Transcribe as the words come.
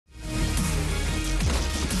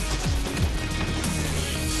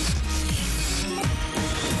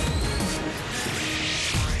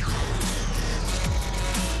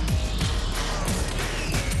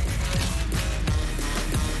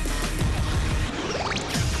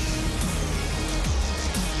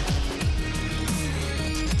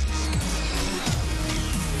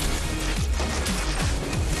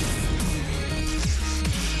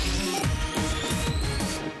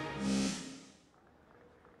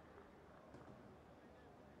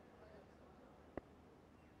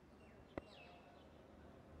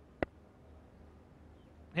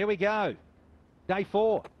Here we go. Day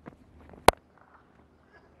 4.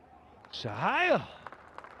 Sahel.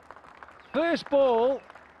 First ball,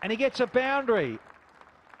 and he gets a boundary.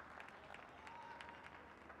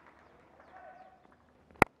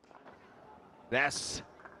 That's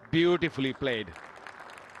beautifully played.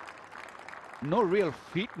 No real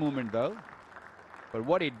feet movement though. But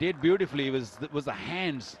what he did beautifully was the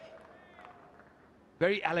hands.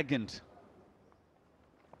 Very elegant.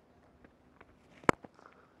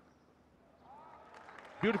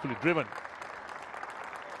 Beautifully driven.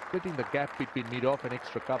 Splitting the gap between mid-off and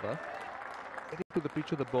extra cover. Getting to the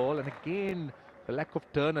pitch of the ball, and again, the lack of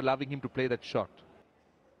turn allowing him to play that shot.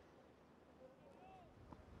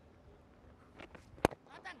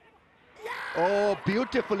 Oh,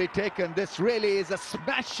 beautifully taken. This really is a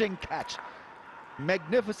smashing catch.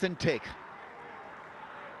 Magnificent take.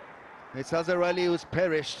 It's Azhar Ali who's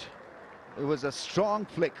perished. It was a strong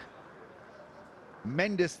flick.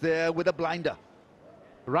 Mendes there with a blinder.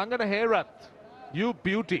 Rangana Herath, you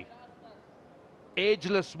beauty.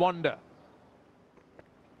 Ageless wonder.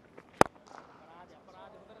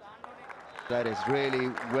 That is really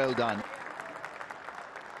well done.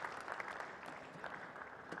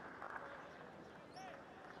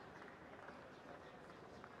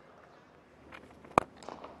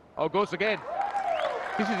 Oh, goes again.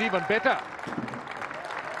 This is even better.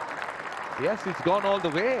 Yes, it's gone all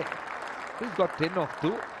the way. He's got 10 off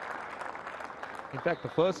 2. In fact, the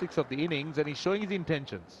first 6 of the innings, and he's showing his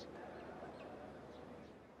intentions.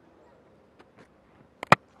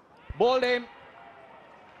 Bowled him.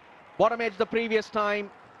 Bottom edge the previous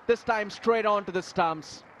time. This time straight on to the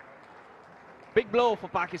stumps. Big blow for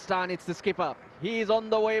Pakistan. It's the skipper. He's on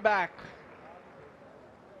the way back.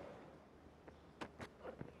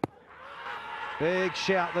 Big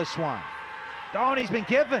shout, this one. Oh, and he's been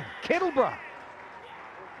given. Kettleborough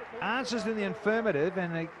answers in the affirmative,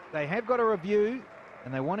 and they have got a review,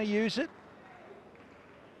 and they want to use it.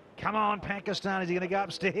 Come on, Pakistan. Is he going to go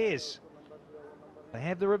upstairs? They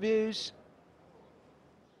have the reviews.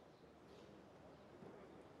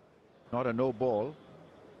 Not a no ball.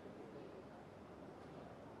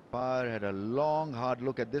 Par had a long, hard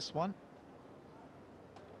look at this one.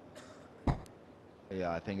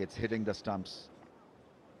 Yeah, I think it's hitting the stumps.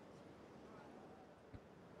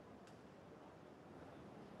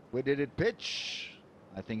 Where did it pitch?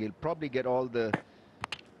 I think he'll probably get all the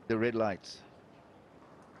red lights.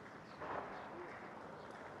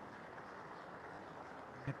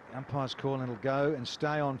 Umpire's calling, it'll go and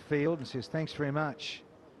stay on field, and says thanks very much.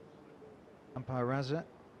 Umpire Raza.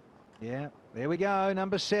 Yeah, there we go.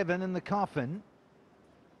 Number 7 in the coffin.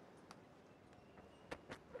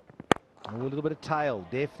 A little bit of tail,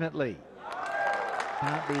 definitely.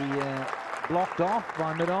 Can't be blocked off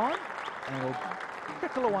by mid-on. And we'll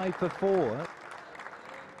trickle away for 4.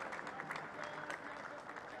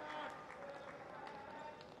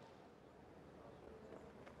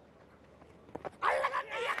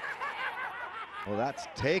 Well, that's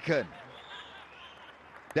taken.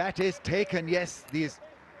 That is taken, yes. These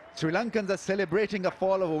Sri Lankans are celebrating a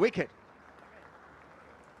fall of a wicket.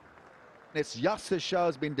 It's Yasir Shah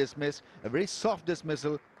has been dismissed, a very soft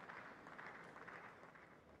dismissal.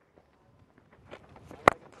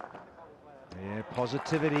 Yeah,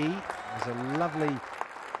 positivity. There's a lovely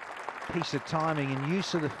piece of timing and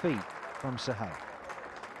use of the feet from Sahel.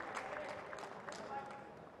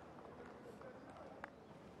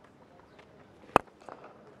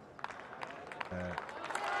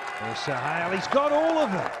 Sahel, he's got all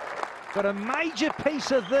of it. Got a major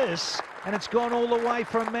piece of this, and it's gone all the way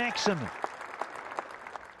from maximum.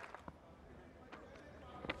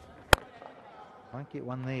 Won't get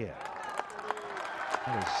one there.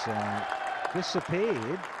 That has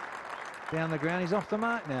disappeared down the ground. He's off the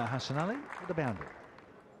mark now, Hassan Ali, with the boundary.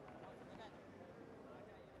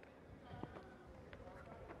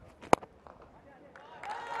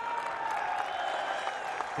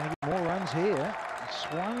 Going to get more runs here.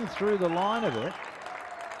 Swung through the line of it.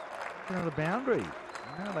 Another boundary.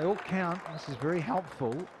 Now they all count. This is very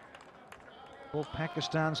helpful for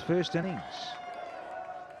Pakistan's first innings.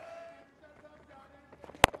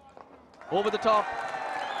 Over the top.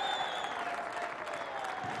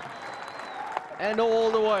 And all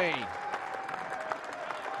the way.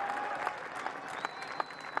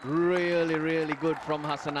 Really, really good from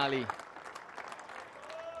Hassan Ali.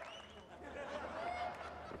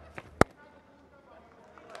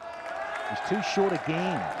 He's too short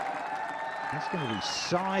again. That's going to be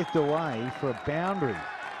scythed away for a boundary.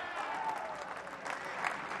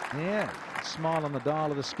 Yeah, smile on the dial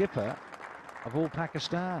of the skipper of all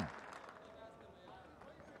Pakistan.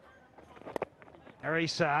 Harry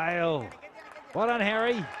Sahel Well done,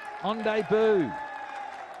 Harry, on debut.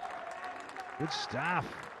 Good stuff.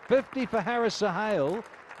 50 for Harris Sahale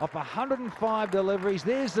off 105 deliveries.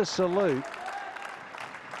 There's the salute.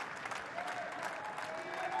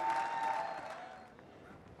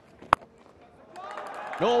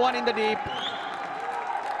 No one in the deep.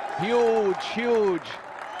 Huge, huge.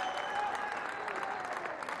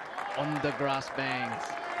 On the grass banks.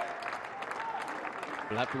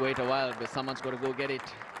 We'll have to wait a while, but someone's got to go get it.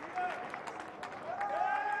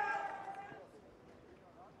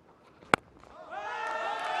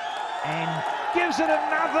 And gives it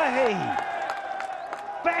another heave.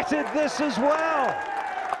 Batted this as well.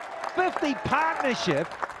 50 partnership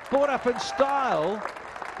brought up in style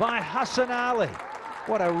by Hassan Ali.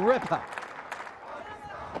 What a ripper.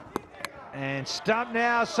 And stumped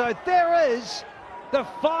now, so there is the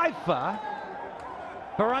fifer.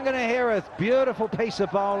 Paranganahera's beautiful piece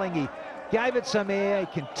of bowling. He gave it some air,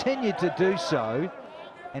 he continued to do so,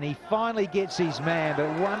 and he finally gets his man, but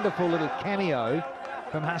wonderful little cameo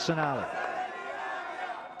from Hassan Ali.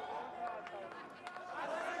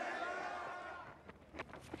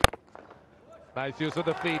 Nice use of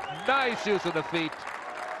the feet. Nice use of the feet.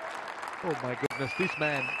 Oh my goodness, this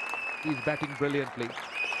man is batting brilliantly.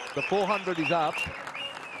 The 400 is up.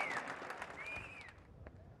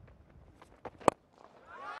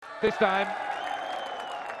 This time,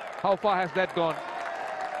 how far has that gone?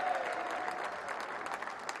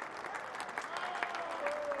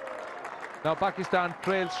 Now Pakistan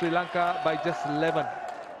trails Sri Lanka by just 11.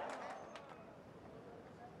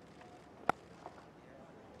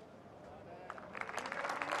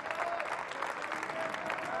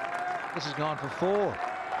 This has gone for 4.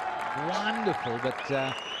 Wonderful, but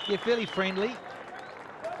yeah, fairly friendly.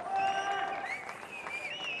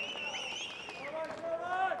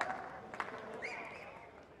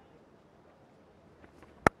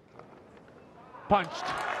 Punched.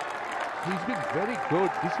 He's been very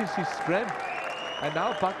good. This is his strength. And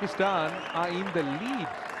now Pakistan are in the lead.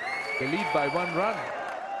 They lead by 1 run.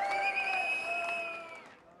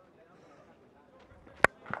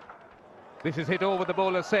 This is hit over, the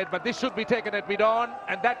bowler said, but this should be taken at mid-on,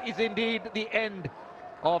 and that is indeed the end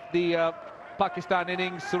of the Pakistan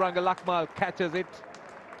innings. Suranga Lakmal catches it.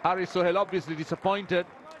 Haris Sohail obviously disappointed.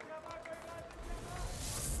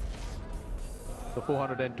 The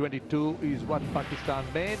 422 is what Pakistan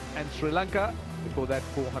made, and Sri Lanka, before that,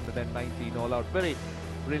 419 all out.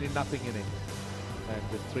 Really nothing in it. And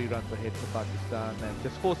just 3 runs ahead for Pakistan, and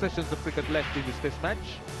just 4 sessions of cricket left in this test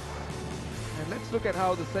match. And let's look at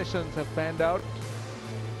how the sessions have panned out.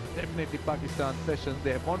 Definitely Pakistan sessions.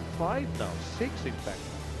 They have won 5 now, 6 in fact.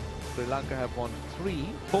 Sri Lanka have won 3,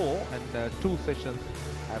 4, and 2 sessions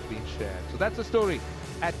have been shared. So that's the story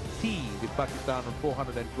at T with Pakistan on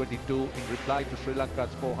 422 in reply to Sri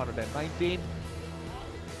Lanka's 419.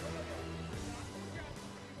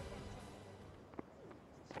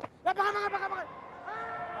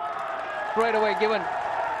 Straight away given.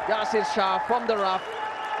 Yasir Shah from the rough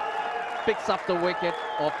picks up the wicket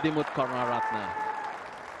of Dimut Karunaratne.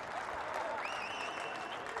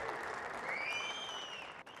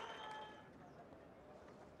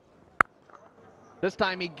 This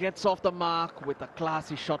time he gets off the mark with a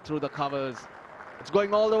classy shot through the covers. It's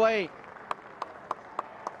going all the way.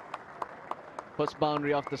 First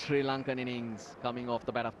boundary of the Sri Lankan innings coming off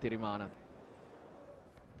the bat of Tirimana.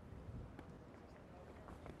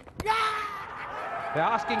 They're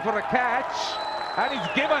asking for a catch, and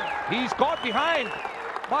it's given. He's caught behind.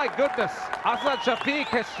 My goodness, Asad Shafiq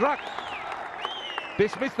has struck.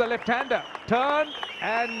 Dismissed the left-hander. Turned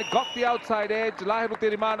and got the outside edge. Lahiru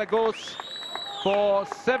Tirimana goes for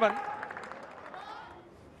 7.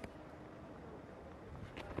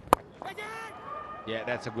 Yeah,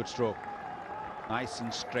 that's a good stroke. Nice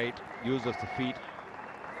and straight use of the feet.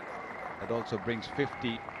 That also brings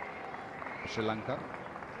 50 for Sri Lanka.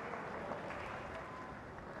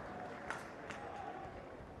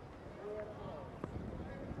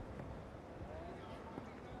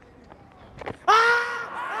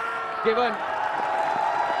 Given.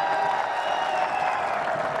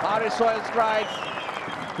 Haris Sohail strikes.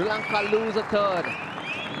 Sri Lanka lose a 3rd.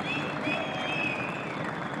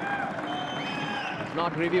 He's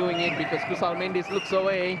not reviewing it because Kusal Mendis looks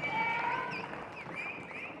away.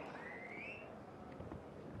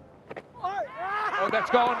 Oh, that's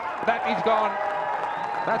gone. That is gone.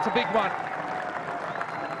 That's a big one.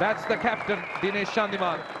 That's the captain, Dinesh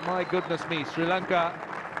Chandimal. My goodness me, Sri Lanka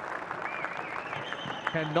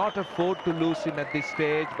cannot afford to lose him at this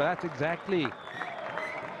stage, but that's exactly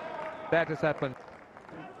that has happened.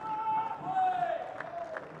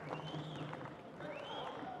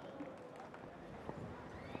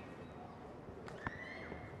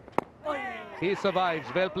 He survives.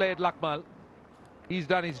 Well played, Lakmal. He's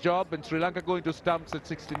done his job, and Sri Lanka going to stumps at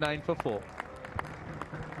 69 for 4.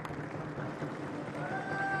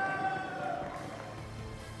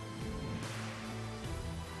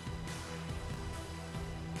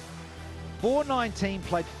 .419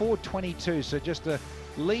 played .422, so just a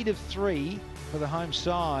lead of 3 for the home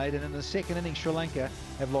side. And in the second innings, Sri Lanka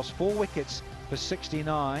have lost 4 wickets for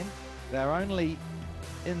 69. They're only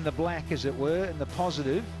in the black, as it were, in the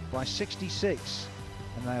positive by 66,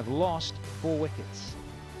 and they have lost 4 wickets.